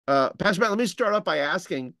Pastor Matt, let me start off by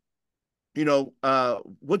asking,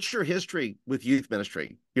 what's your history with youth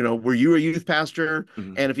ministry? Were you a youth pastor?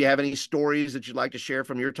 Mhm. And if you have any stories that you'd like to share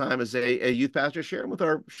from your time as a youth pastor, share them with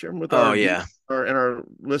our Oh youth yeah. and our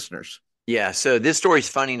listeners. Yeah. So this story's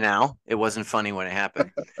funny now. It wasn't funny when it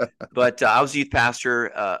happened. But I was a youth pastor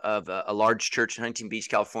of a large church in Huntington Beach,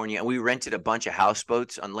 California, and we rented a bunch of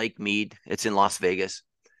houseboats on Lake Mead. It's in Las Vegas.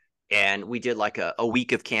 And we did like a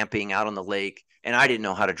week of camping out on the lake. And I didn't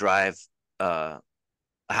know how to drive uh,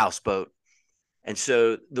 a houseboat. And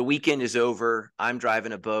so the weekend is over. I'm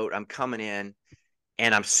driving a boat. I'm coming in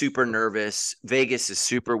and I'm super nervous. Vegas is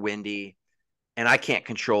super windy and I can't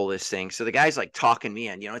control this thing. So the guy's like talking me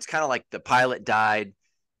in. It's kind of like the pilot died,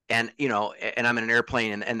 and I'm in an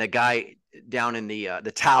airplane, and the guy down in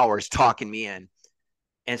the tower is talking me in,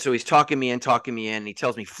 and so he's talking me in. And he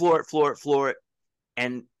tells me floor it, floor it, floor it,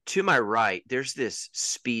 and to my right, there's this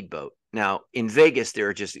speedboat. Now in Vegas, there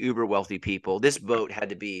are just uber wealthy people. This boat had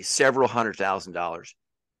to be several $100,000.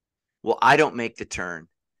 Well, I don't make the turn,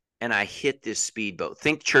 and I hit this speedboat.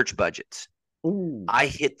 Think church budgets. Ooh. I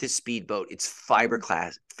hit this speedboat. It's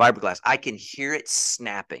fiberglass, fiberglass. I can hear it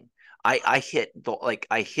snapping. I hit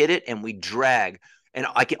it and we drag. And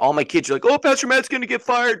all my kids are like, "Oh, Pastor Matt's gonna get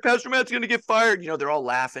fired. Pastor Matt's gonna get fired." They're all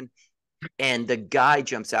laughing. And the guy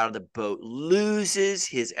jumps out of the boat, loses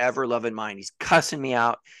his ever loving mind. He's cussing me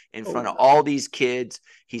out in Oh front of no. all these kids.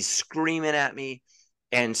 He's screaming at me.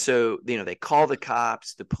 And so, they call the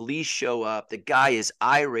cops, the police show up, the guy is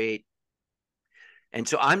irate. And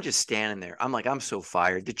so I'm just standing there. I'm like, I'm so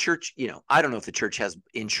fired. The church, I don't know if the church has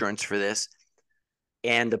insurance for this.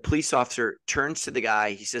 And the police officer turns to the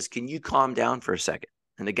guy. He says, "Can you calm down for a second?"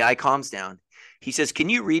 And the guy calms down. He says, "Can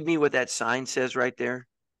you read me what that sign says right there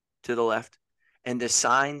to the left?" And the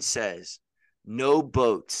sign says, "No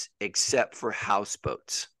boats except for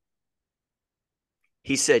houseboats."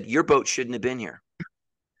 He said, "Your boat shouldn't have been here.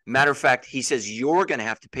 Matter of fact," he says, "you're going to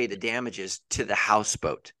have to pay the damages to the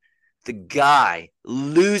houseboat." The guy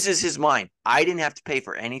loses his mind. I didn't have to pay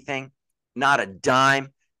for anything, not a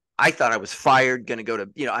dime. I thought I was fired, going to go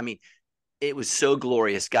to, it was so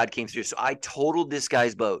glorious. God came through. So I totaled this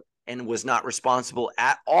guy's boat and was not responsible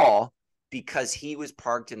at all because he was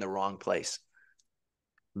parked in the wrong place.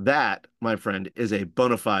 That, my friend, is a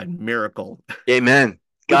bona fide miracle, Amen.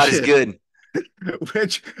 God which is is good.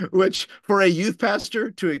 which which for a youth pastor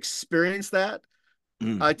to experience that,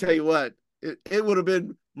 Mm. I tell you what, it would have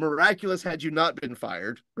been miraculous had you not been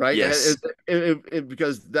fired, right? Yes.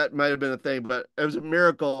 Because that might have been a thing, but it was a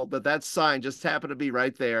miracle that that sign just happened to be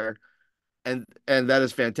right there, and that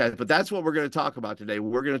is fantastic. But that's what we're going to talk about today.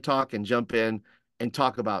 We're going to talk and jump in and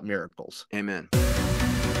talk about miracles. Amen.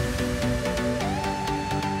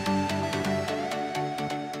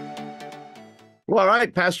 Well, all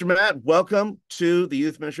right, Pastor Matt, welcome to the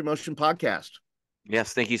Youth Ministry Motion podcast.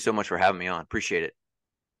 Yes. Thank you so much for having me on. Appreciate it.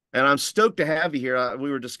 And I'm stoked to have you here.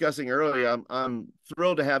 We were discussing earlier. I'm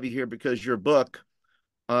thrilled to have you here because your book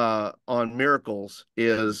on miracles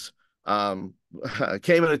is um,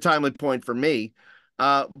 came at a timely point for me.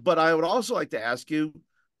 But I would also like to ask you,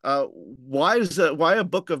 why a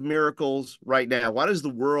book of miracles right now? Why does the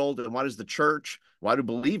world and why does the church, why do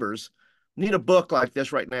believers need a book like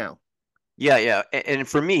this right now? Yeah, yeah. And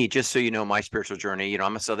for me, just so you know, my spiritual journey,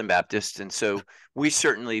 I'm a Southern Baptist. And so we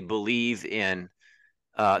certainly believe in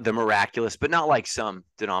the miraculous, but not like some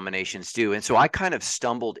denominations do. And so I kind of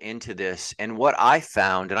stumbled into this. And what I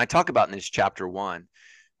found, and I talk about in this chapter one,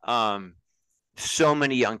 um, so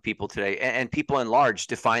many young people today and people in large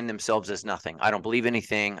define themselves as nothing. I don't believe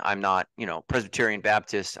anything. I'm not, Presbyterian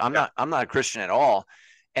Baptist. Yeah. I'm not a Christian at all.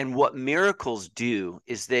 And what miracles do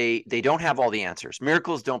is they don't have all the answers.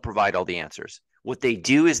 Miracles don't provide all the answers. What they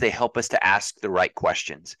do is they help us to ask the right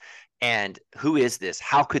questions. And who is this?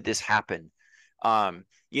 How could this happen?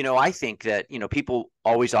 I think that, people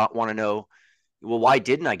always want to know, well, why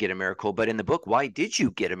didn't I get a miracle? But in the book, why did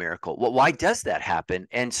you get a miracle? Well, why does that happen?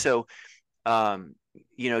 And so um,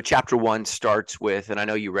 chapter one starts with, and I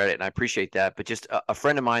know you read it and I appreciate that, but just a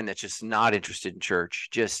friend of mine that's just not interested in church,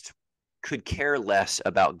 just could care less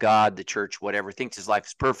about God, the church, whatever, thinks his life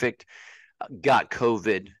is perfect, got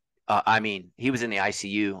COVID. I mean, he was in the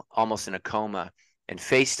ICU, almost in a coma, and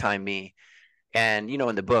FaceTime me. And,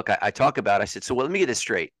 in the book, I talk about, I said, so well, let me get this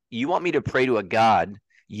straight. You want me to pray to a God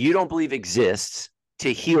you don't believe exists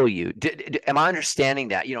to heal you? Am I understanding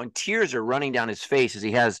that? And tears are running down his face as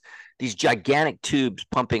he has these gigantic tubes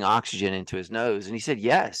pumping oxygen into his nose. And he said,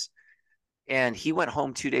 yes. And he went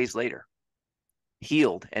home 2 days later,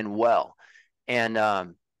 healed and well. And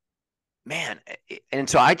man, and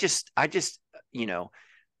so you know,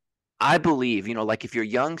 I believe, like if you're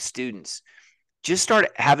young students, just start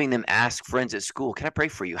having them ask friends at school, can I pray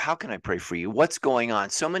for you? How can I pray for you? What's going on?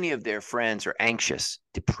 So many of their friends are anxious,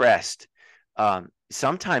 depressed,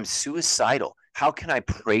 sometimes suicidal. How can I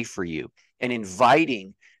pray for you? And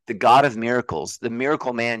inviting the God of miracles, the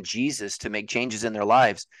miracle man, Jesus, to make changes in their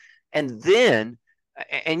lives. And then,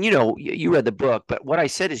 and you read the book, but what I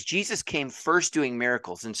said is Jesus came first doing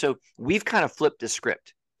miracles. And so we've kind of flipped the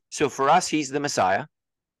script. So for us, he's the Messiah.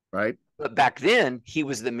 Right. But back then, he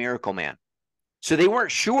was the miracle man. So they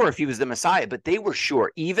weren't sure if he was the Messiah, but they were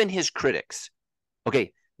sure, even his critics.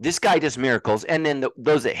 Okay, this guy does miracles. And then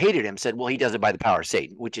those that hated him said, well, he does it by the power of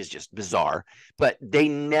Satan, which is just bizarre. But they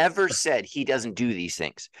never said he doesn't do these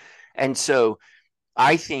things. And so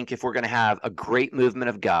I think if we're going to have a great movement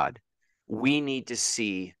of God, we need to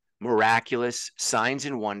see miraculous signs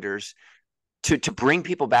and wonders to bring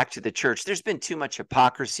people back to the church. There's been too much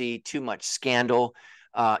hypocrisy, too much scandal,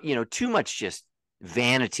 too much just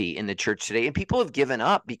vanity in the church today. And people have given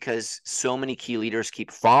up because so many key leaders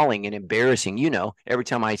keep falling and embarrassing. Every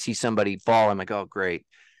time I see somebody fall, I'm like, oh, great,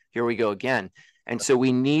 here we go again. And so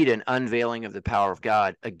we need an unveiling of the power of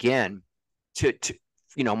God again to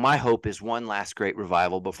my hope is one last great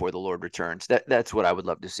revival before the Lord returns. That's what I would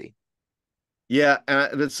love to see. Yeah,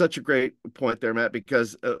 that's such a great point there, Matt,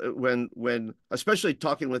 because when especially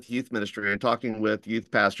talking with youth ministry and talking with youth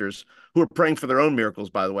pastors who are praying for their own miracles,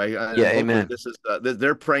 by the way, yeah, amen. This is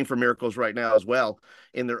they're praying for miracles right now as well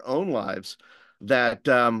in their own lives. That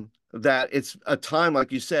it's a time,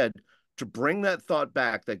 like you said, to bring that thought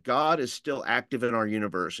back that God is still active in our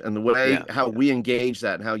universe, and the way how we engage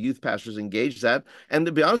that, and how youth pastors engage that. And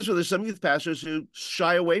to be honest with you, there's some youth pastors who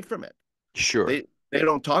shy away from it. Sure. They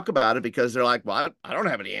don't talk about it because they're like, well, I don't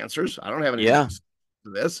have any answers. I don't have any answers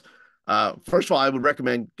to this. First of all, I would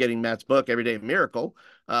recommend getting Matt's book, Everyday Miracle,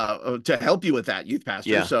 to help you with that, youth pastor.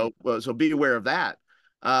 Yeah. So be aware of that.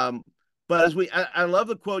 But I love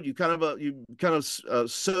the quote. You kind of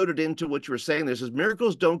sewed it into what you were saying. There says,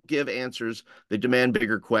 miracles don't give answers; they demand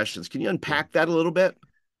bigger questions. Can you unpack that a little bit?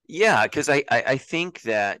 Yeah, because I think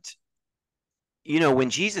that when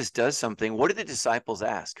Jesus does something, what do the disciples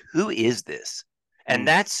ask? Who is this? And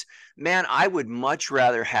that's, man, I would much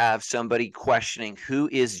rather have somebody questioning who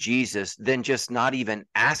is Jesus than just not even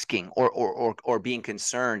asking or being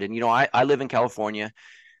concerned. And, I live in California.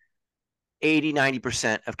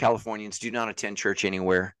 80-90% of Californians do not attend church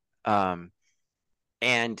anywhere.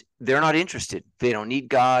 And they're not interested. They don't need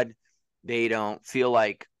God. They don't feel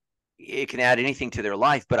like it can add anything to their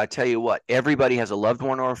life. But I tell you what, everybody has a loved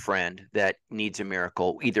one or a friend that needs a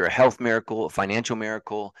miracle, either a health miracle, a financial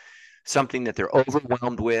miracle, something that they're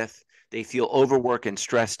overwhelmed with. They feel overworked and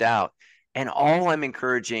stressed out. And all I'm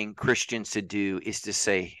encouraging Christians to do is to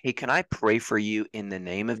say, hey, can I pray for you in the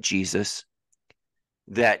name of Jesus,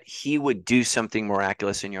 that he would do something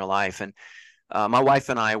miraculous in your life? And my wife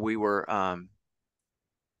and I, we were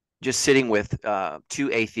just sitting with two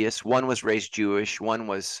atheists. One was raised Jewish, one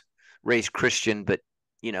was raised Christian, but,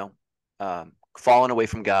 fallen away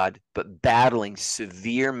from God, but battling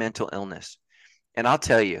severe mental illness. And I'll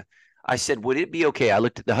tell you, I said, would it be okay? I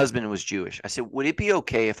looked at the husband who was Jewish. I said, would it be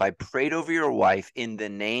okay if I prayed over your wife in the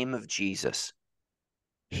name of Jesus?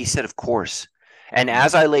 He said, of course. And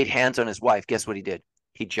as I laid hands on his wife, guess what he did?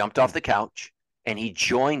 He jumped off the couch and he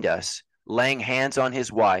joined us laying hands on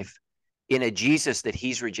his wife in a Jesus that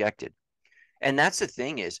he's rejected. And that's the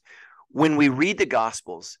thing is, when we read the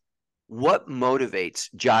Gospels, what motivates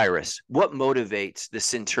Jairus? What motivates the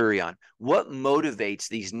centurion? What motivates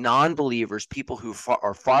these non-believers, people who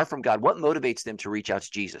are far from God? What motivates them to reach out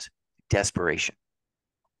to Jesus? Desperation.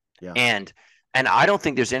 Yeah. And I don't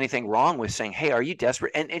think there's anything wrong with saying, hey, are you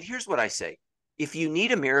desperate? And here's what I say. If you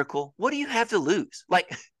need a miracle, what do you have to lose?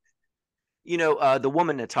 Like, the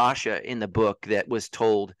woman Natasha in the book that was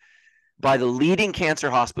told by the leading cancer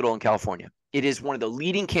hospital in California. It is one of the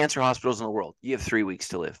leading cancer hospitals in the world. You have 3 weeks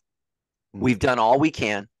to live. We've done all we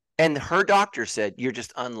can. And her doctor said, you're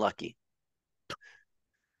just unlucky.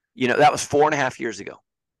 That was 4.5 years ago.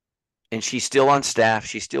 And she's still on staff.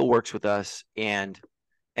 She still works with us. And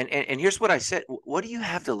here's what I said. What do you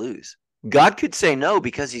have to lose? God could say no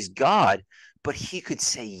because he's God, but he could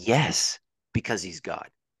say yes because he's God.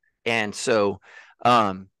 And so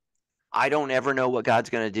I don't ever know what God's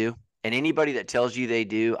going to do. And anybody that tells you they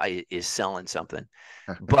do is selling something.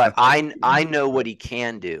 But I know what he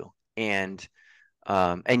can do. And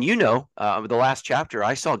the last chapter,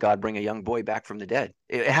 I saw God bring a young boy back from the dead.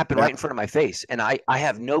 It happened right in front of my face. And I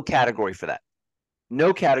have no category for that.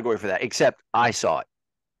 No category for that, except I saw it.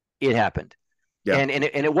 It happened. Yeah. And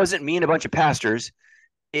it wasn't me and a bunch of pastors.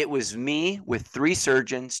 It was me with 3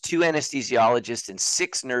 surgeons, 2 anesthesiologists, and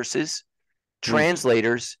 6 nurses,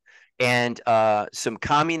 translators, and some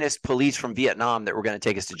communist police from Vietnam that were going to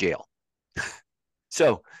take us to jail.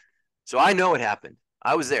 So I know it happened.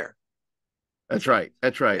 I was there. That's right.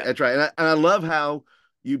 That's right. Yeah. That's right. And I love how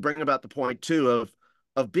you bring about the point too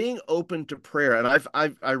of being open to prayer. And I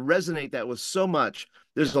resonate that with so much.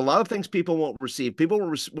 There's a lot of things people won't receive. People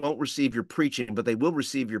won't receive your preaching, but they will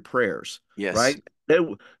receive your prayers, Yes. right?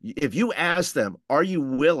 If you ask them, are you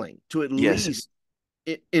willing to at Yes. least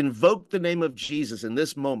invoke the name of Jesus in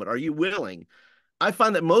this moment? Are you willing? I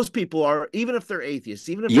find that most people are, even if they're atheists,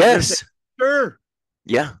 even if they're saying, Yes. sure,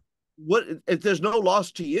 Yeah. what if there's no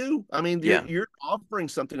loss to you? I mean, Yeah. you're offering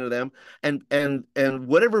something to them, and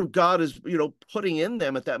whatever God is, putting in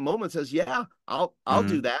them at that moment says, yeah, I'll Mm-hmm.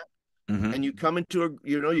 do that. Mm-hmm. And you come into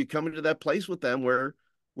you come into that place with them where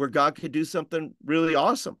God could do something really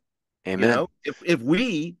awesome. Amen. If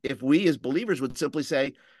we as believers would simply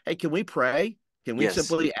say, hey, can we pray? Can we Yes.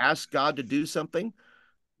 simply ask God to do something?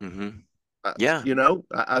 Mm-hmm. Yeah.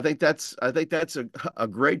 I think that's a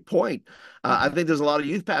great point. I Mm-hmm. think there's a lot of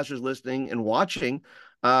youth pastors listening and watching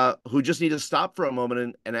who just need to stop for a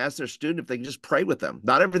moment and ask their student if they can just pray with them.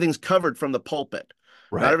 Not everything's covered from the pulpit.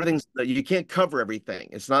 Not Right. everything's you can't cover everything.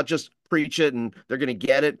 It's not just preach it and they're going to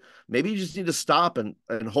get it. Maybe you just need to stop and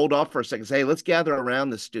hold off for a second. Say, hey, let's gather around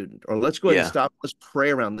this student, or let's go ahead and Yeah. stop. Let's pray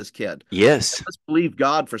around this kid. Yes. Let's believe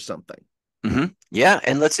God for something. Mm-hmm. Yeah.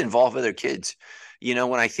 And let's involve other kids.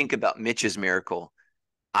 When I think about Mitch's miracle,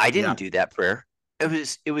 I Yeah, didn't do that prayer.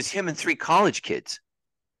 It was him and 3 college kids.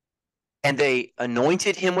 And they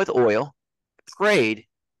anointed him with oil, prayed,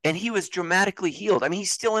 and he was dramatically healed. I mean,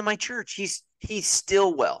 he's still in my church. He's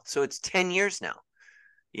still well. So it's 10 years now,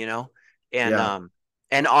 you know, and yeah. um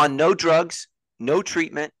and on no drugs, no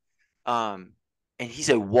treatment. Um, and he's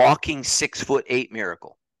a walking 6'8"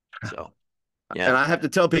 miracle. So And yeah, I have to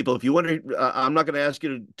tell people, if you want to, I'm not going to ask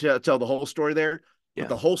you to tell the whole story there, but yeah,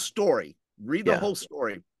 the whole story, read the yeah, whole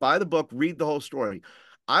story, buy the book, read the whole story.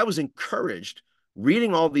 I was encouraged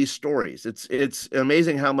reading all these stories. It's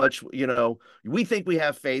amazing how much, we think we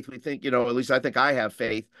have faith. We think, at least I think I have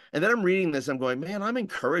faith. And then I'm reading this, I'm going, man, I'm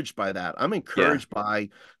encouraged by that. I'm yeah. encouraged by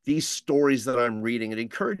these stories that I'm reading. It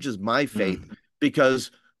encourages my faith Mm.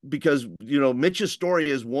 because Mitch's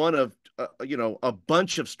story is one of a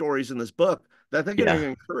bunch of stories in this book that I think are going Yeah, to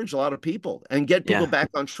encourage a lot of people and get people yeah. back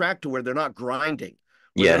on track to where they're not grinding,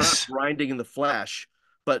 where they're not Yes. grinding in the flesh,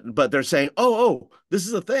 but they're saying, oh, this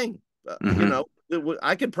is a thing. Mm-hmm.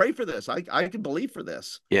 I can pray for this. I can believe for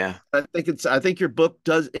this. Yeah. I think your book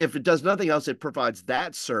does, if it does nothing else, it provides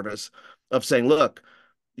that service of saying, look,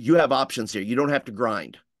 you have options here. You don't have to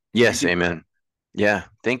grind. You Yes. can, Amen. Yeah.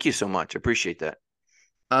 Thank you so much. Appreciate that.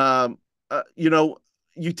 um, uh, you know,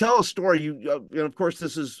 you tell a story. And of course,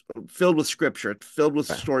 this is filled with scripture, filled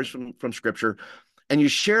with Okay. stories from scripture, and you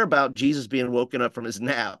share about Jesus being woken up from his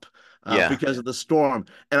nap Yeah. because of the storm.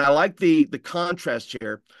 And I like the contrast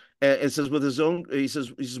here. It says with his own, he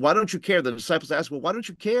says, why don't you care? The disciples ask, well, why don't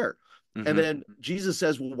you care? And Mm-hmm. then Jesus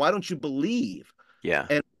says, well, why don't you believe? Yeah.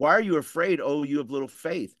 And why are you afraid? Oh, you have little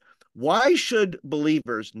faith. Why should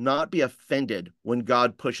believers not be offended when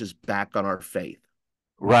God pushes back on our faith?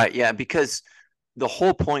 Right. Yeah. Because the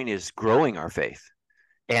whole point is growing our faith.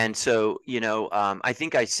 And so, I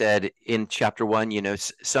think I said in chapter 1,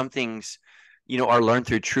 some things, are learned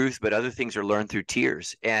through truth, but other things are learned through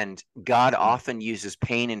tears. And God often uses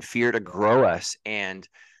pain and fear to grow us. And,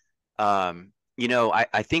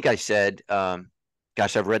 I think I said,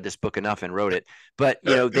 gosh, I've read this book enough and wrote it, but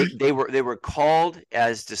they were called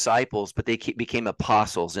as disciples, but they became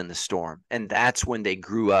apostles in the storm. And that's when they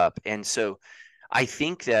grew up. And so I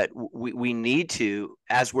think that we need to,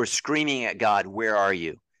 as we're screaming at God, where are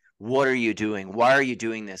you? What are you doing? Why are you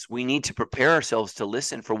doing this? We need to prepare ourselves to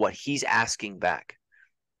listen for what he's asking back.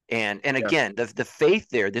 And Yeah, again, the faith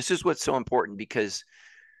there, this is what's so important, because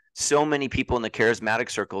so many people in the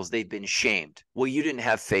charismatic circles, they've been shamed. Well, you didn't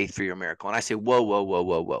have faith for your miracle. And I say, whoa, whoa, whoa,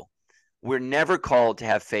 whoa, whoa. We're never called to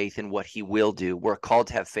have faith in what he will do. We're called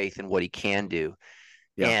to have faith in what he can do.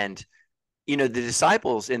 yeah, And the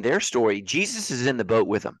disciples in their story, Jesus is in the boat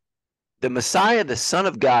with them. The Messiah, the Son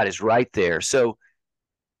of God, is right there. So,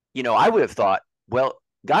 I would have thought, well,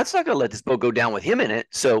 God's not going to let this boat go down with him in it,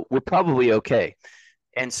 so we're probably okay.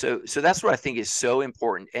 And so that's what I think is so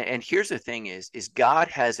important. And here's the thing is God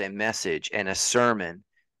has a message and a sermon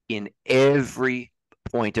in every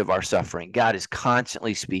point of our suffering. God is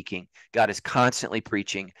constantly speaking. God is constantly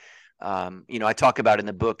preaching. I talk about in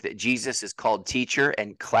the book that Jesus is called teacher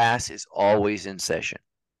and class is always in session.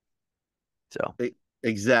 So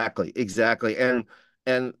exactly. And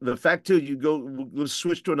And the fact too, we'll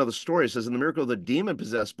switch to another story. It says in the miracle of the demon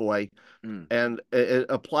possessed boy, Mm. and it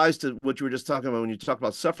applies to what you were just talking about when you talk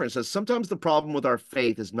about suffering. It says sometimes the problem with our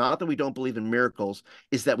faith is not that we don't believe in miracles,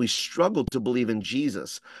 is that we struggle to believe in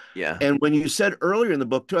Jesus. Yeah. And when you said earlier in the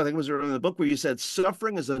book too, I think it was earlier in the book where you said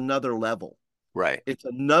suffering is another level. Right. It's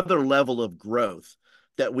another level of growth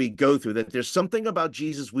that we go through, that there's something about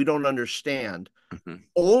Jesus we don't understand Hmm.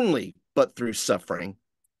 only but through suffering.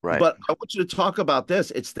 Right. But I want you to talk about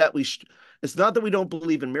this. It's not that we don't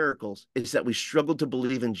believe in miracles, it's that we struggle to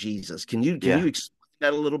believe in Jesus. Can you Yeah. explain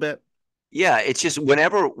that a little bit? Yeah. It's just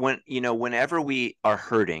whenever we are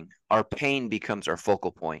hurting, our pain becomes our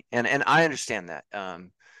focal point. And I understand that.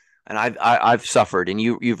 And I've suffered, and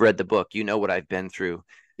you've read the book, you know what I've been through.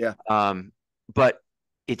 Yeah. Um, but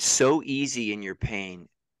it's so easy in your pain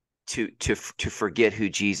to forget who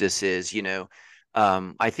Jesus is.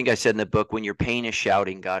 I think I said in the book, when your pain is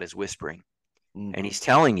shouting, God is whispering, Mm. and He's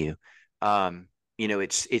telling you.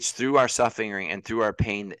 It's through our suffering and through our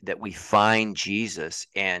pain that we find Jesus.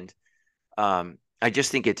 And I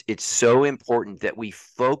just think it's so important that we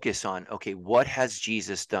focus on, okay, what has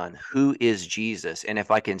Jesus done? Who is Jesus? And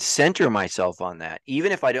if I can center myself on that,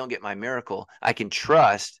 even if I don't get my miracle, I can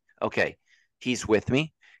trust, okay, He's with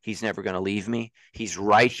me. He's never going to leave me. He's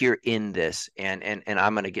right here in this, and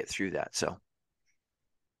I'm going to get through that. So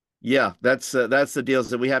Yeah, that's the deal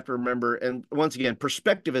is that we have to remember. And once again,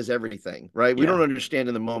 perspective is everything, right? We yeah, don't understand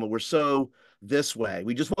in the moment. We're so this way.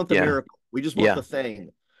 We just want the yeah, miracle. We just want yeah, the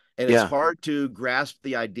thing. And it's yeah, hard to grasp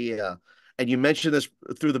the idea. And you mentioned this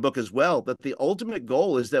through the book as well, that the ultimate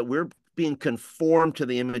goal is that we're being conformed to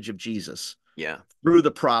the image of Jesus yeah, through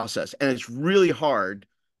the process. And it's really hard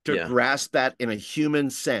to yeah, grasp that in a human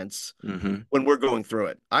sense hmm, when we're going through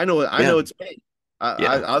it. I yeah, know it's me.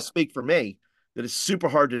 yeah. I'll speak for me that it's super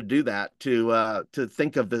hard to do that to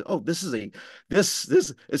think of the, oh, this is a this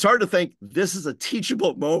it's hard to think this is a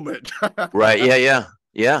teachable moment. Right. Yeah, yeah,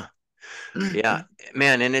 yeah, yeah,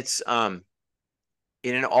 man. And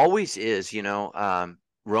it always is,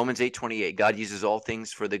 Romans 8:28, God uses all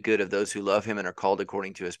things for the good of those who love him and are called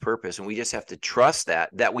according to his purpose. And we just have to trust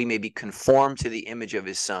that we may be conformed to the image of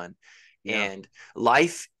his son. Yeah. And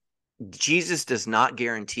life, Jesus does not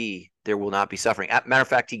guarantee there will not be suffering. Matter of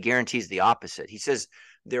fact, he guarantees the opposite. He says,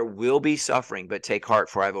 there will be suffering, but take heart,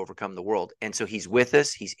 for I've overcome the world. And so he's with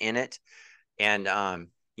us, he's in it. And,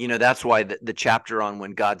 that's why the chapter on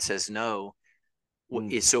when God says no Mm.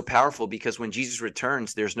 is so powerful, because when Jesus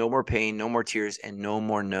returns, there's no more pain, no more tears, and no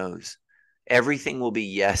more no's. Everything will be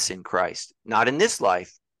yes in Christ, not in this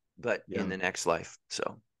life, but Yeah. in the next life.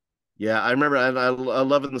 So, Yeah, I remember, and I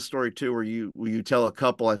love in the story too, where you tell a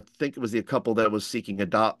couple. I think it was the couple that was seeking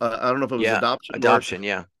adopt. I don't know if it was yeah, adoption or adoption.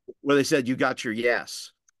 Yeah, where they said you got your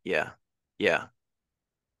yes. yeah, yeah,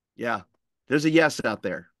 Yeah, there's a yes out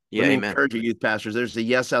there. yeah. Let me Amen. encourage you, youth pastors. There's a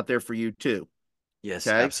yes out there for you too. Yes,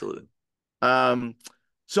 Okay. absolutely. Um,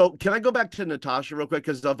 so can I go back to Natasha real quick?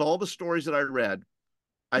 Because of all the stories that I read,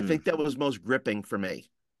 I Mm, think that was most gripping for me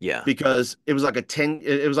yeah, because it was like a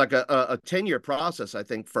 10-year process, I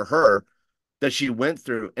think, for her that she went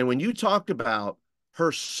through. And when you talked about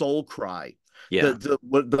her soul cry, yeah,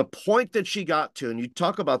 the point that she got to, and you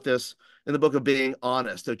talk about this in the book of Being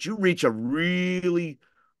Honest, that you reach a really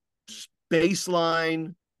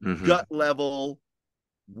baseline, hmm, gut level,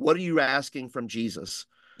 what are you asking from Jesus?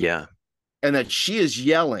 yeah, And that she is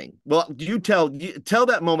yelling. Well, you tell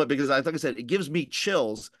that moment because like I said, it gives me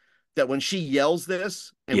chills that when she yells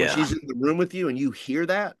this and when yeah, she's in the room with you and you hear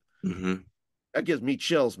that, hmm, that gives me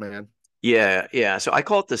chills, man. yeah, yeah. So I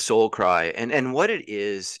call it the soul cry, and what it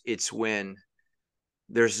is, it's when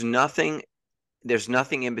there's nothing there's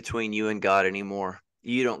nothing in between you and God anymore.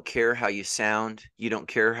 You don't care how you sound. You don't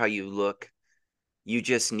care how you look. You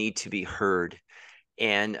just need to be heard.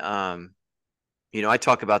 And, I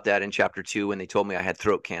talk about that in chapter 2 when they told me I had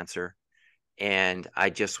throat cancer. And I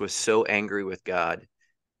just was so angry with God.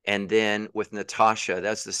 And then with Natasha,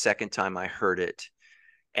 that's the second time I heard it.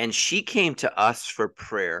 And she came to us for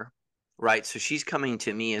prayer, right? So she's coming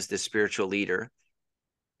to me as the spiritual leader.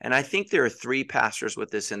 And I think there are 3 pastors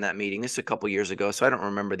with us in that meeting. This is a couple years ago, so I don't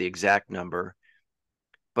remember the exact number.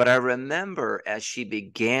 But I remember as she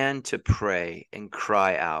began to pray and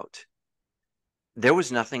cry out, there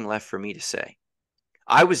was nothing left for me to say.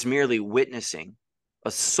 I was merely witnessing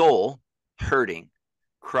a soul hurting,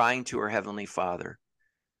 crying to her Heavenly Father,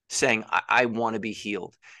 saying, I want to be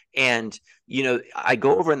healed. And, I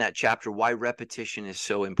go over in that chapter why repetition is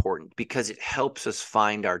so important, because it helps us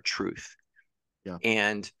find our truth. Yeah.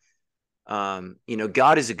 And,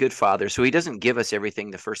 God is a good father, so he doesn't give us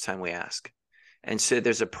everything the first time we ask. And so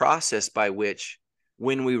there's a process by which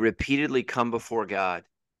when we repeatedly come before God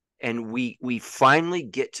and we finally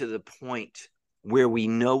get to the point where we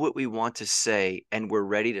know what we want to say and we're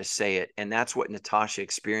ready to say it. And that's what Natasha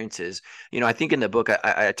experiences. I think in the book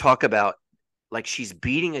I talk about, like, she's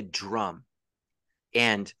beating a drum,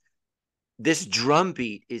 and this drum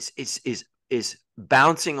beat is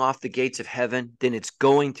bouncing off the gates of heaven, then it's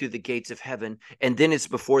going through the gates of heaven, and then it's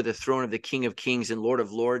before the throne of the King of Kings and Lord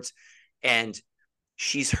of Lords. And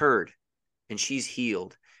she's heard and she's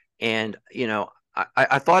healed. And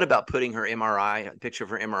I thought about putting her MRI, a picture of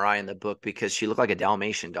her MRI in the book, because she looked like a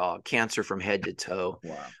Dalmatian dog, cancer from head to toe.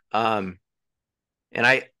 Wow. And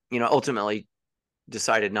I ultimately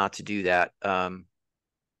decided not to do that.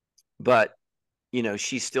 But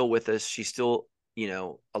she's still with us. She's still,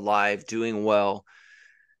 alive, doing well,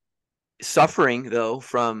 suffering though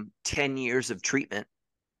from 10 years of treatment.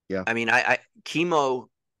 Yeah. I mean, I chemo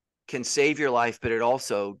can save your life, but it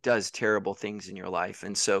also does terrible things in your life.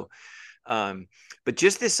 And so, but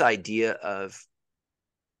just this idea of,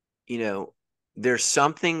 there's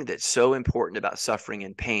something that's so important about suffering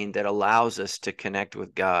and pain that allows us to connect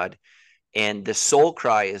with God. And the soul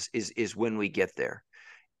cry is when we get there.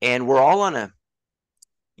 And we're all on a,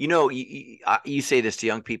 you say this to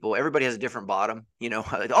young people, everybody has a different bottom,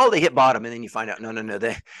 oh, they hit bottom. And then you find out, no,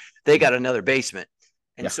 they got another basement.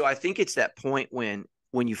 And so I think it's that point when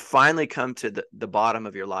you finally come to the bottom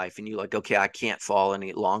of your life and you're like, okay, I can't fall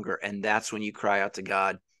any longer. And that's when you cry out to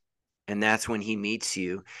God. And that's when he meets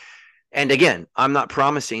you. And again, I'm not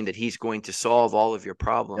promising that he's going to solve all of your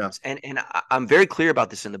problems. Yeah. And I'm very clear about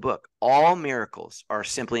this in the book. All miracles are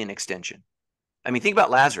simply an extension. I mean, think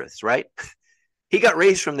about Lazarus, right? He got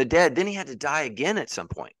raised from the dead. Then he had to die again at some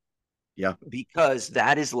point. Yeah. Because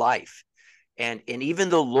that is life. And even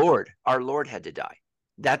the Lord, our Lord, had to die.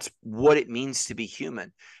 That's what it means to be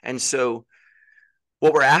human. And so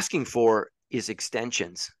what we're asking for is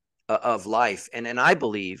extensions of life. And I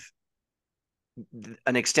believe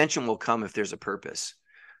an extension will come if there's a purpose.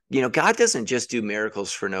 God doesn't just do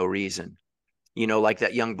miracles for no reason. Like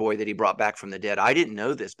that young boy that he brought back from the dead. I didn't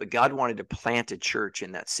know this, but God wanted to plant a church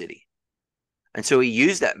in that city. And so he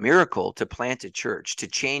used that miracle to plant a church, to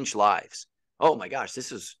change lives. Oh my gosh,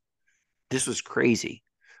 this was crazy.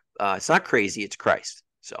 It's not crazy, it's Christ.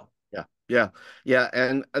 So yeah,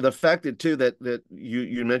 and the fact that too that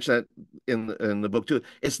you mentioned that in the book too,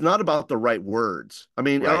 it's not about the right words. I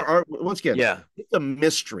mean, right. Once again, it's a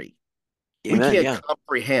mystery. Amen, we can't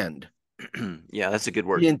comprehend. Yeah, that's a good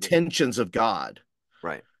word. The intentions of God.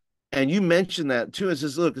 Right. And you mentioned that too. It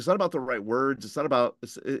says, look, it's not about the right words. It's not about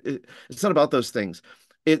it's not about those things.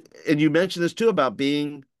 And you mentioned this too about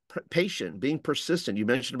being patient, being persistent. You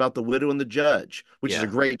mentioned about the widow and the judge, which is a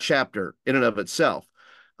great chapter in and of itself.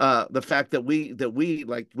 The fact that we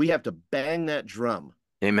have to bang that drum.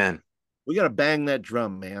 Amen. We got to bang that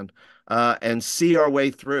drum, man, and see our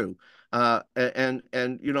way through. And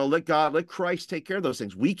let Christ take care of those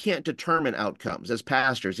things. We can't determine outcomes as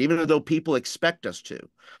pastors, even though people expect us to.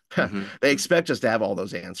 Mm-hmm. They expect us to have all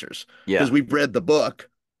those answers because we've read the book.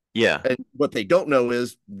 Yeah. And what they don't know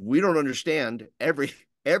is we don't understand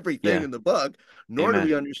everything in the book, nor do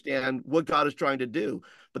we understand what God is trying to do.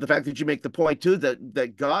 But the fact that you make the point too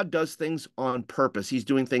that God does things on purpose. He's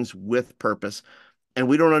doing things with purpose. And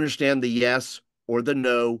we don't understand the yes or the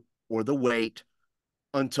no or the wait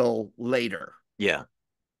until later. Yeah.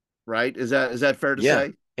 Right? Is that fair to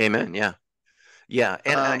say? Amen. Yeah. Yeah.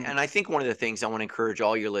 And I think one of the things I want to encourage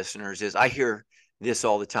all your listeners is I hear this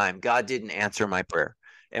all the time. God didn't answer my prayer.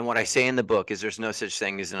 And what I say in the book is there's no such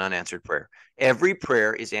thing as an unanswered prayer. Every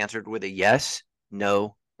prayer is answered with a yes,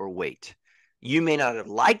 no, or wait. You may not have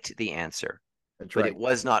liked the answer, but it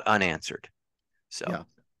was not unanswered. So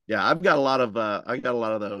yeah, I've got a lot of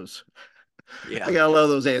those. Yeah. I got a lot of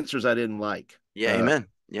those answers I didn't like. Yeah, amen.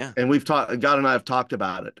 Yeah. And God and I have talked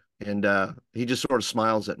about it. And he just sort of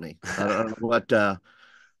smiles at me. I don't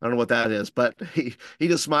know what that is, but he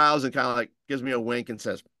just smiles and kind of like gives me a wink and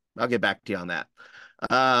says, I'll get back to you on that.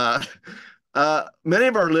 Many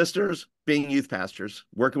of our listeners, being youth pastors,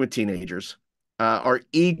 working with teenagers, are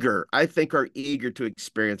eager to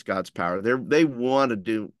experience God's power. They want to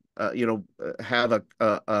do, have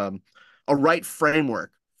a right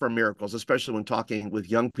framework for miracles, especially when talking with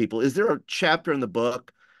young people. Is there a chapter in the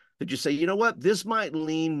book that you say, you know what, this might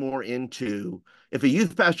lean more into, if a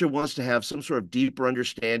youth pastor wants to have some sort of deeper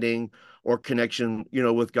understanding or connection,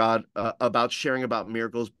 with God, about sharing about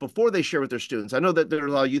miracles before they share with their students? I know that there are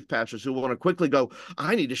a lot of youth pastors who want to quickly go,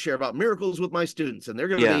 I need to share about miracles with my students. And they're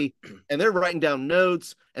going to be, and they're writing down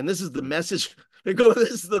notes. And this is the message. They go,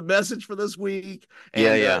 this is the message for this week. And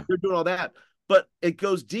they're doing all that. but it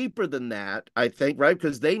goes deeper than that, I think, right?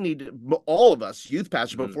 Because they need, all of us youth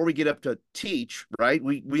pastors, Mhm. before we get up to teach, right?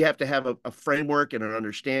 We have to have a framework and an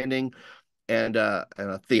understanding and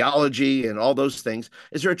a theology and all those things.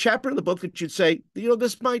 Is there a chapter in the book that you'd say,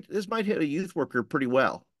 this might hit a youth worker pretty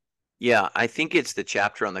well? Yeah, I think it's the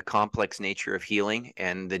chapter on the complex nature of healing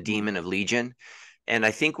and the demon of legion. And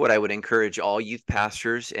I think what I would encourage all youth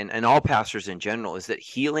pastors and all pastors in general is that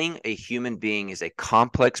healing a human being is a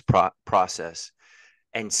complex process.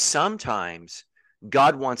 And sometimes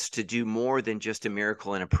God wants to do more than just a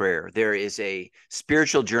miracle and a prayer. There is a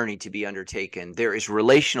spiritual journey to be undertaken. There is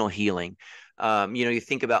relational healing. You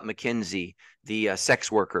think about Mackenzie, the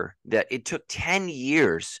sex worker, that it took 10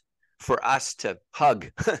 years for us to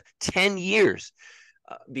hug, 10 years,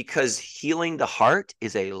 because healing the heart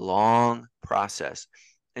is a long process.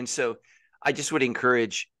 And so I just would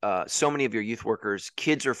encourage so many of your youth workers,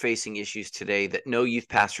 kids are facing issues today that no youth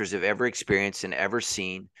pastors have ever experienced and ever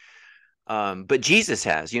seen. But Jesus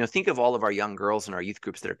has. Think of all of our young girls in our youth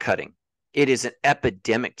groups that are cutting. It is an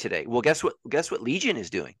epidemic today. Well, guess what? Guess what Legion is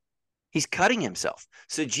doing? He's cutting himself.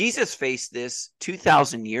 So Jesus faced this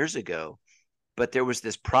 2,000 years ago, but there was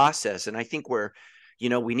this process. And I think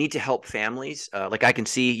we need to help families. Like I can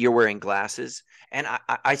see you're wearing glasses. And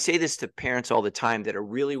I say this to parents all the time that are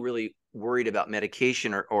really, really worried about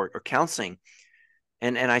medication or counseling.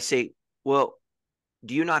 And I say, well,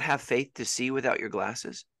 do you not have faith to see without your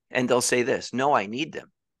glasses? And they'll say this, no, I need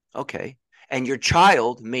them. Okay. And your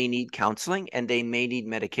child may need counseling and they may need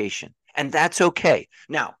medication. And that's okay.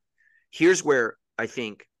 Now, here's where I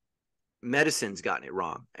think medicine's gotten it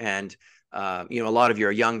wrong. And, a lot of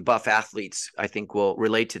your young buff athletes, I think, will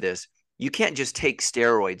relate to this. You can't just take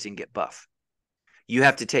steroids and get buff. You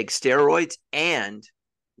have to take steroids and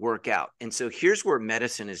work out. And so here's where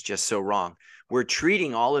medicine is just so wrong. We're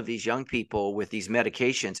treating all of these young people with these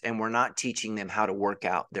medications, and we're not teaching them how to work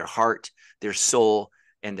out their heart, their soul,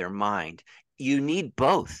 and their mind. You need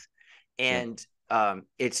both. And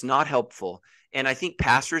it's not helpful. And I think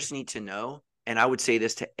pastors need to know, and I would say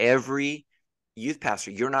this to every youth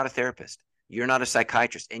pastor, you're not a therapist, you're not a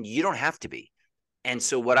psychiatrist, and you don't have to be. And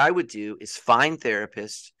so what I would do is find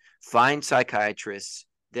therapists, find psychiatrists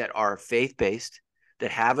that are faith-based,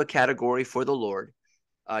 that have a category for the Lord.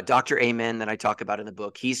 Dr. Amen that I talk about in the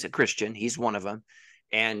book, he's a Christian. He's one of them.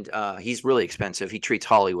 And he's really expensive. He treats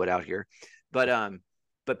Hollywood out here.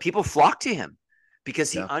 But people flock to him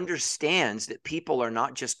because he understands that people are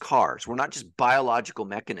not just cars. We're not just biological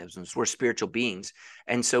mechanisms. We're spiritual beings.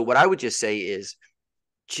 And so what I would just say is,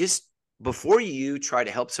 just before you try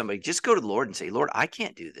to help somebody, just go to the Lord and say, Lord, I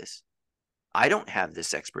can't do this. I don't have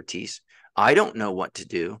this expertise. I don't know what to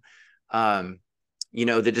do.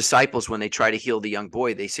 The disciples, when they try to heal the young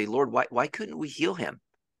boy, they say, Lord, why couldn't we heal him?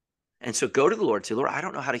 And so go to the Lord, say, Lord, I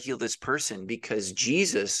don't know how to heal this person, because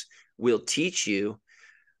Jesus will teach you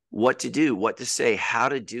what to do, what to say, how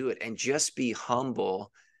to do it, and just be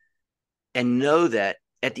humble and know that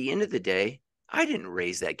at the end of the day, I didn't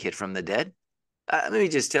raise that kid from the dead. Let me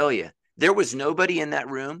just tell you, there was nobody in that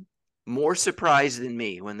room more surprised than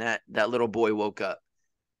me when that little boy woke up.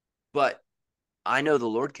 But I know the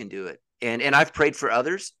Lord can do it. And I've prayed for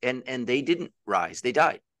others and they didn't rise. They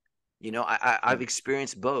died. I've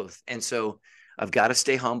experienced both. And so I've got to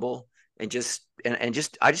stay humble and I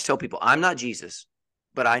just tell people, I'm not Jesus,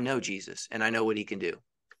 but I know Jesus and I know what he can do.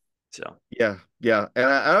 So, yeah. And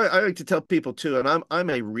I like to tell people too, and I'm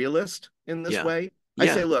a realist in this way. I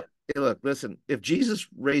say, look, listen, if Jesus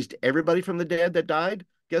raised everybody from the dead that died,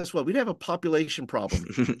 guess what? We'd have a population problem,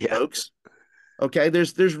 folks. Okay,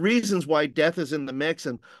 there's reasons why death is in the mix,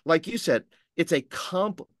 and like you said,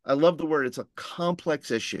 I love the word, it's a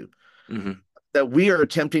complex issue that we are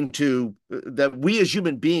that we as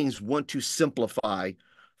human beings want to simplify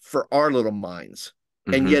for our little minds.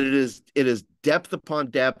 And yet it is depth upon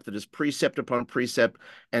depth, it is precept upon precept,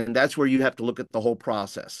 and that's where you have to look at the whole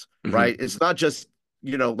process, right? It's not just,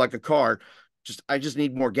 like a car, I just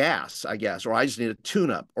need more gas, I guess, or I just need a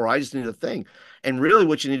tune-up, or I just need a thing. And really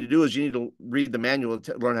what you need to do is you need to read the manual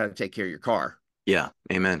to learn how to take care of your car. Yeah.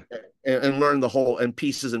 Amen. And learn the whole and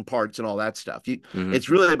pieces and parts and all that stuff. It's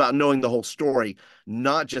really about knowing the whole story,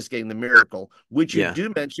 not just getting the miracle, which you do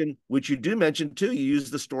mention too. You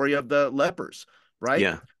use the story of the lepers, right?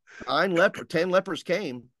 Yeah. 10 lepers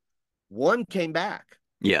came, one came back.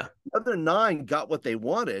 Yeah. The other 9 got what they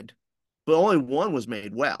wanted, but only one was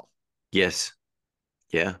made well. Yes.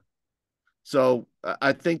 Yeah. So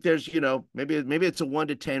I think there's, maybe it's a 1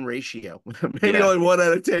 to 10 ratio. Maybe only 1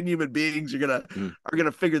 out of 10 human beings are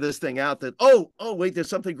gonna figure this thing out. That wait, there's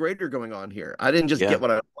something greater going on here. I didn't just get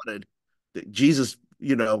what I wanted. Jesus,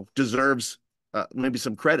 deserves maybe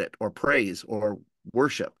some credit or praise or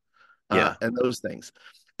worship, Yeah. and those things.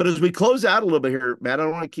 But as we close out a little bit here, Matt, I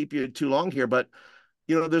don't want to keep you too long here, but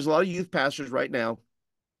there's a lot of youth pastors right now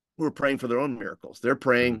who are praying for their own miracles. They're Mhm.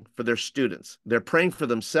 praying for their students. They're praying for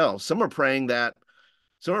themselves. Some are praying that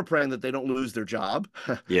they don't lose their job.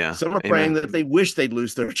 Yeah. Some are praying Amen. that they wish they'd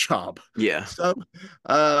lose their job. Yeah. Some,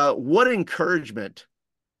 what encouragement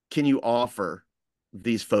can you offer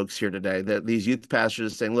these folks here today? That these youth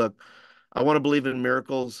pastors saying, "Look, I want to believe in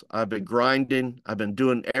miracles. I've been grinding. I've been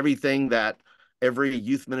doing everything that every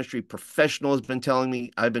youth ministry professional has been telling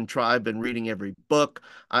me. I've been reading every book.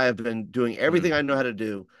 I have been doing everything I know how to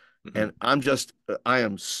do, Mm-hmm. and I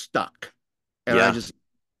am stuck. And I Yeah. just,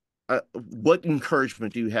 what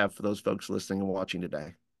encouragement do you have for those folks listening and watching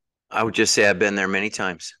today?" I would just say I've been there many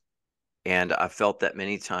times, and I felt that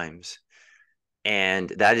many times. And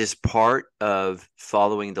that is part of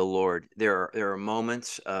following the Lord. There are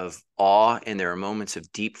moments of awe, and there are moments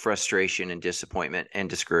of deep frustration and disappointment and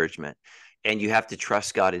discouragement. And you have to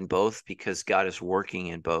trust God in both, because God is working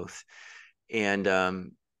in both. And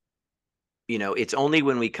it's only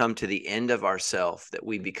when we come to the end of ourself that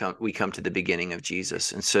we come to the beginning of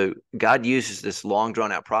Jesus. And so God uses this long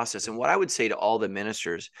drawn out process. And what I would say to all the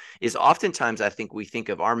ministers is, oftentimes I think we think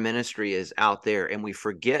of our ministry as out there, and we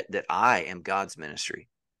forget that I am God's ministry.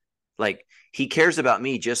 Like, he cares about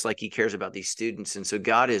me just like he cares about these students. And so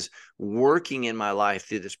God is working in my life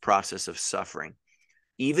through this process of suffering.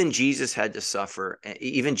 Even Jesus had to suffer.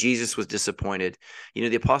 Even Jesus was disappointed.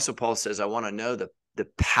 The Apostle Paul says, I want to know the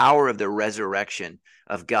power of the resurrection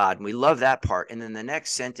of God. And we love that part. And then the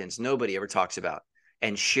next sentence, nobody ever talks about,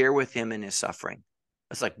 and share with him in his suffering.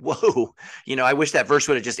 It's like, whoa, I wish that verse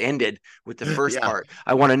would have just ended with the first Yeah, part.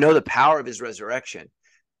 I want to know the power of his resurrection,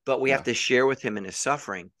 but we have yeah, to share with him in his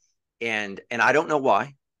suffering. And I don't know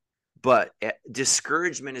why, but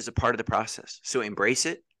discouragement is a part of the process. So embrace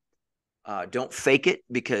it. Don't fake it,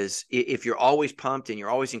 because if you're always pumped and you're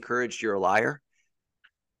always encouraged, you're a liar.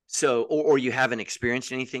 So, or you haven't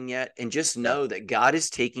experienced anything yet. And just yeah, know that God is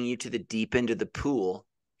taking you to the deep end of the pool,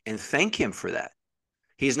 and thank him for that.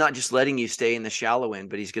 He's not just letting you stay in the shallow end,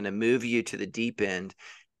 but he's going to move you to the deep end.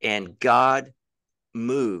 And God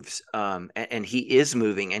moves, and he is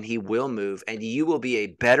moving, and he will move, and you will be a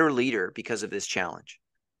better leader because of this challenge.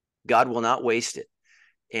 God will not waste it.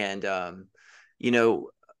 And, you know,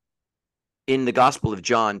 in the Gospel of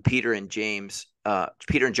John, Peter and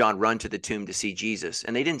John run to the tomb to see Jesus,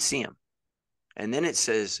 and they didn't see him. And then it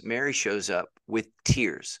says Mary shows up with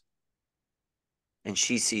tears, and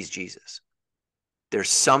she sees Jesus. There's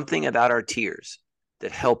something about our tears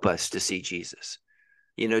that help us to see Jesus.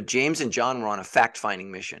 James and John were on a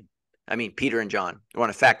fact-finding mission. I mean, Peter and John were on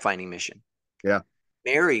a fact-finding mission. yeah.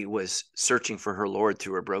 Mary was searching for her Lord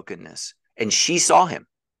through her brokenness, and she saw him.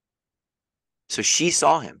 So she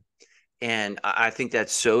saw him. And I think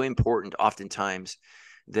that's so important oftentimes,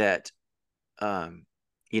 that,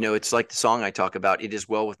 it's like the song I talk about, "It Is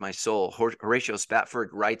Well With My Soul." Horatio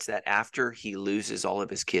Spafford writes that after he loses all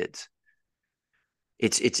of his kids.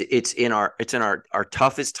 It's in our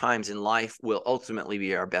toughest times in life will ultimately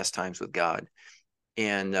be our best times with God.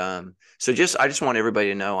 And I just want everybody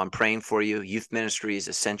to know I'm praying for you. Youth ministry is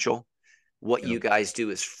essential. What Yeah. you guys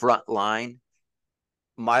do is front line.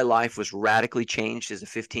 My life was radically changed as a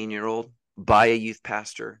 15-year-old by a youth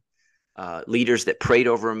pastor, leaders that prayed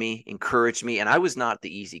over me, encouraged me. And I was not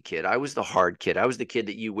the easy kid. I was the hard kid. I was the kid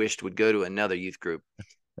that you wished would go to another youth group.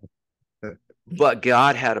 But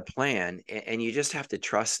God had a plan, and you just have to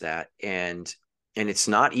trust that. And it's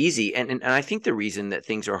not easy. And I think the reason that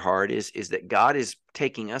things are hard is that God is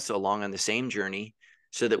taking us along on the same journey,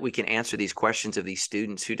 so that we can answer these questions of these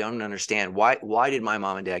students who don't understand why did my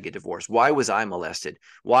mom and dad get divorced? Why was I molested?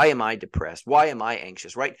 Why am I depressed? Why am I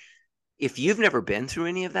anxious? Right? If you've never been through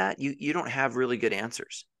any of that, you don't have really good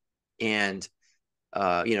answers. And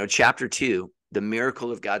chapter 2, the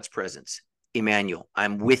miracle of God's presence, Emmanuel,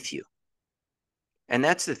 I'm with you. And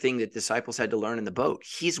that's the thing that disciples had to learn in the boat.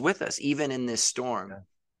 He's with us even in this storm.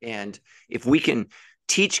 Yeah. And if we can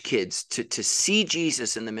teach kids to see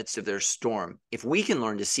Jesus in the midst of their storm, if we can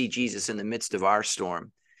learn to see Jesus in the midst of our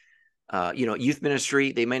storm, youth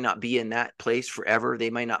ministry, they may not be in that place forever. They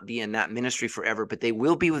may not be in that ministry forever, but they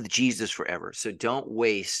will be with Jesus forever. So don't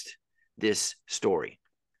waste this story.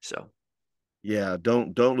 So Yeah,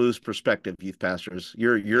 don't lose perspective, youth pastors.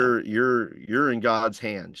 You're yeah, you're you're you're in God's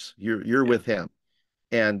hands. You're yeah, with him.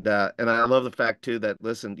 And I love the fact too that,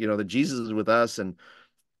 listen, that Jesus is with us, and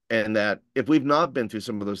that if we've not been through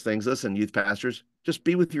some of those things, listen, youth pastors, just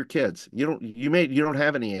be with your kids. You don't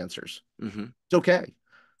have any answers. mm-hmm, It's okay.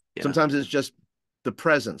 yeah, Sometimes it's just the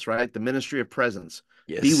presence, right? The ministry of presence.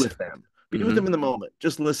 Be yes, with them. Be with them in the moment.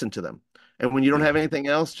 Just listen to them. And when you don't have anything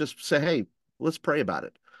else, just say, hey, let's pray about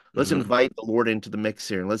it. Let's Mm-hmm. invite the Lord into the mix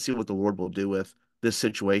here and let's see what the Lord will do with this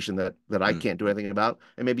situation that I Mm-hmm. can't do anything about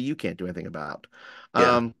and maybe you can't do anything about.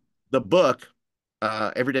 Yeah. The book,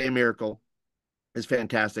 Everyday Miracle, is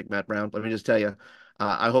fantastic, Matt Brown. Let me just tell you,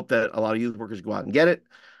 I hope that a lot of youth workers go out and get it.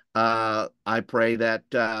 I pray that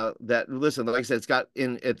listen, like I said, it's got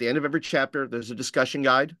in at the end of every chapter, there's a discussion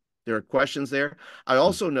guide. There are questions there. I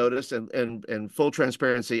also noticed, and full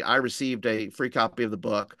transparency, I received a free copy of the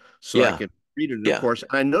book so I Yeah. could read it, of Yeah. course.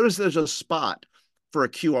 And I noticed there's a spot for a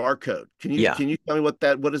QR code. Can you Yeah. can you tell me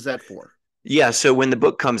what is that for? Yeah. So when the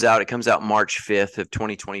book comes out, it comes out March 5th of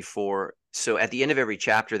 2024. So at the end of every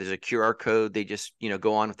chapter, there's a QR code. They just,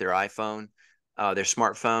 go on with their iPhone, their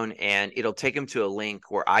smartphone, and it'll take them to a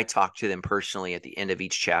link where I talk to them personally at the end of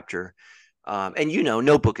each chapter. And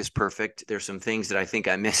no book is perfect. There's some things that I think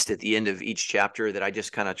I missed at the end of each chapter that I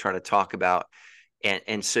just kind of try to talk about,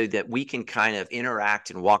 and so that we can kind of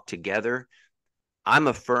interact and walk together. I'm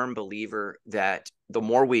a firm believer that the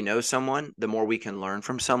more we know someone, the more we can learn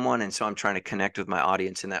from someone. And so I'm trying to connect with my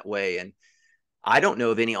audience in that way. And I don't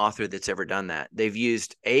know of any author that's ever done that. They've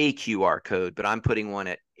used a QR code, but I'm putting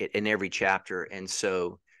one in every chapter. And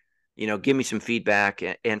so, give me some feedback.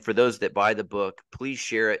 And for those that buy the book, please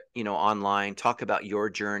share it, online, talk about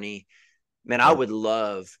your journey. Man, I Yeah. would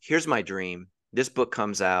love, here's my dream. This book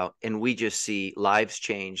comes out and we just see lives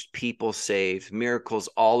changed, people saved, miracles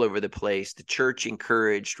all over the place, the church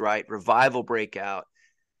encouraged, right? Revival breakout.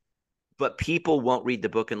 But people won't read the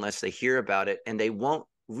book unless they hear about it, and they won't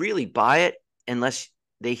really buy it unless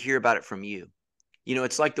they hear about it from you.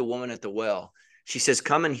 It's like the woman at the well. She says,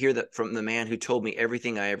 come and hear that from the man who told me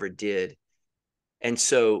everything I ever did. And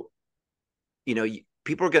so,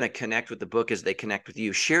 people are going to connect with the book as they connect with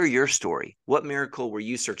you. Share your story. What miracle were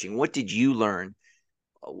you searching? What did you learn?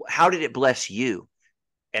 How did it bless you?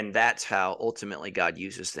 And that's how ultimately God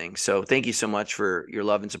uses things. So thank you so much for your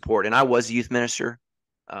love and support. And I was a youth minister,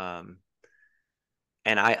 um,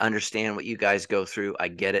 and I understand what you guys go through. I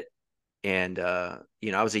get it. And I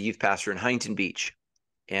was a youth pastor in Huntington Beach,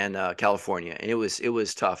 and California, and it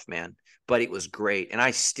was tough, man, but it was great. And I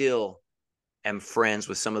still am friends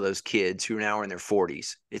with some of those kids who now are in their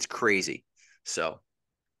 40s. It's crazy. So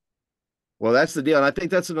Well, that's the deal. And I think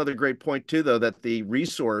that's another great point too, though, that the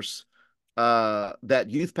resource that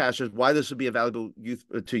youth pastors, why this would be a valuable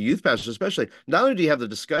youth pastors, especially not only do you have the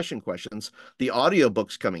discussion questions, the audio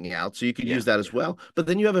books coming out, so you could yeah, use that as well, but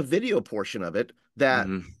then you have a video portion of it that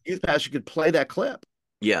mm-hmm. youth pastor could play that clip.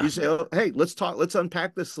 Yeah, You say, oh, hey, let's talk, let's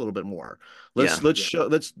unpack this a little bit more. yeah, Let's show,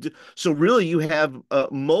 let's do. So really you have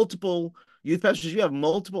multiple youth pastors, you have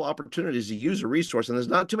multiple opportunities to use a resource, and there's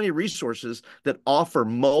not too many resources that offer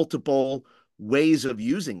multiple ways of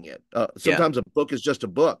using it. yeah, Sometimes a book is just a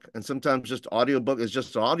book, and sometimes just audiobook is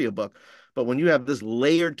just an audiobook. But when you have this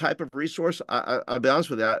layered type of resource, I'll be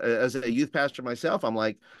honest with you, as a youth pastor myself, I'm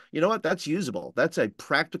like, you know what? That's usable. That's a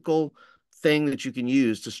practical thing that you can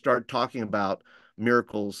use to start talking about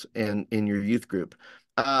miracles in your youth group.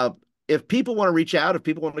 If people want to reach out, if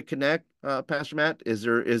people want to connect, Pastor Matt, is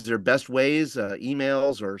there best ways,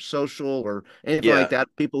 emails or social or anything like yeah, that?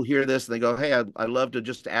 People hear this and they go, "Hey, I'd love to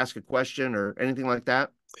just ask a question or anything like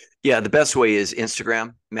that." yeah. The best way is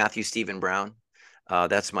Instagram, Matthew Stephen Brown.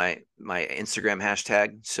 That's my Instagram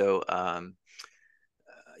hashtag. So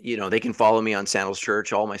they can follow me on Sandals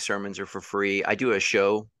Church. All my sermons are for free. I do a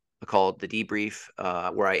show called The Debrief,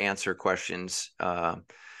 where I answer questions, and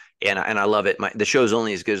I love it. The show is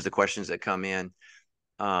only as good as the questions that come in.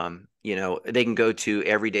 They can go to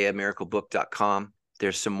everydayofmiraclebook.com.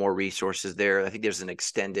 There's some more resources there. I think there's an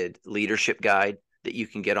extended leadership guide that you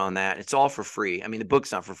can get on that. It's all for free. I mean, the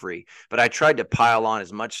book's not for free, but I tried to pile on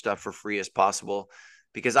as much stuff for free as possible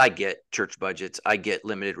because I get church budgets, I get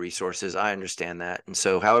limited resources. I understand that. And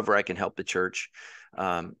so however I can help the church,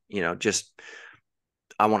 just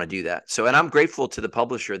I want to do that. So, and I'm grateful to the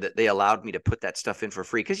publisher that they allowed me to put that stuff in for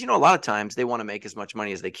free. Cause a lot of times they want to make as much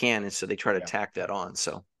money as they can. And so they try to Yeah. tack that on.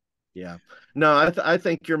 So Yeah. No, I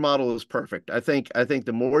think your model is perfect. I think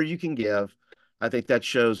the more you can give, I think that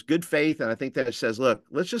shows good faith, and I think that it says, look,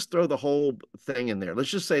 let's just throw the whole thing in there. Let's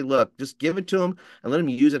just say, look, just give it to them and let them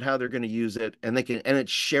use it how they're going to use it, and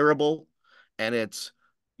it's shareable, and it's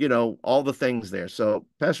all the things there. So,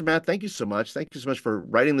 Pastor Matt, thank you so much. Thank you so much for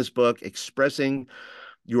writing this book, expressing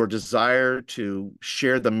your desire to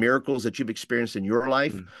share the miracles that you've experienced in your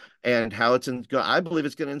life mm-hmm. and how I believe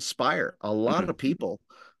it's going to inspire a lot Mm-hmm. of people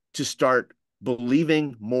to start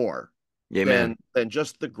believing more Amen. than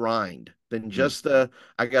just the grind, than Mm. just the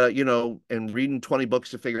I gotta, and reading 20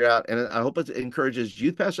 books to figure it out. And I hope it encourages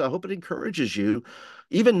youth pastor. I hope it encourages you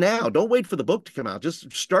even now. Don't wait for the book to come out.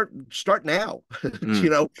 Just start now.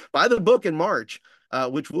 Mm. Buy the book in March.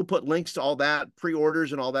 Which we'll put links to all that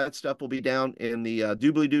pre-orders and all that stuff will be down in the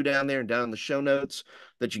doobly doo down there and down in the show notes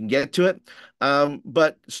that you can get to it.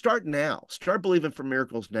 But start now. Start believing for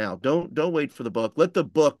miracles now. Don't wait for the book. Let the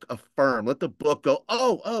book affirm. Let the book go.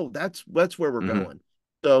 Oh, that's where we're Hmm. going.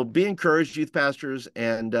 So be encouraged, youth pastors.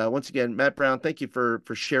 And once again, Matt Brown, thank you for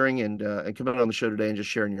sharing and coming on the show today and just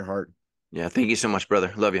sharing your heart. Yeah. Thank you so much,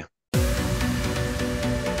 brother. Love you.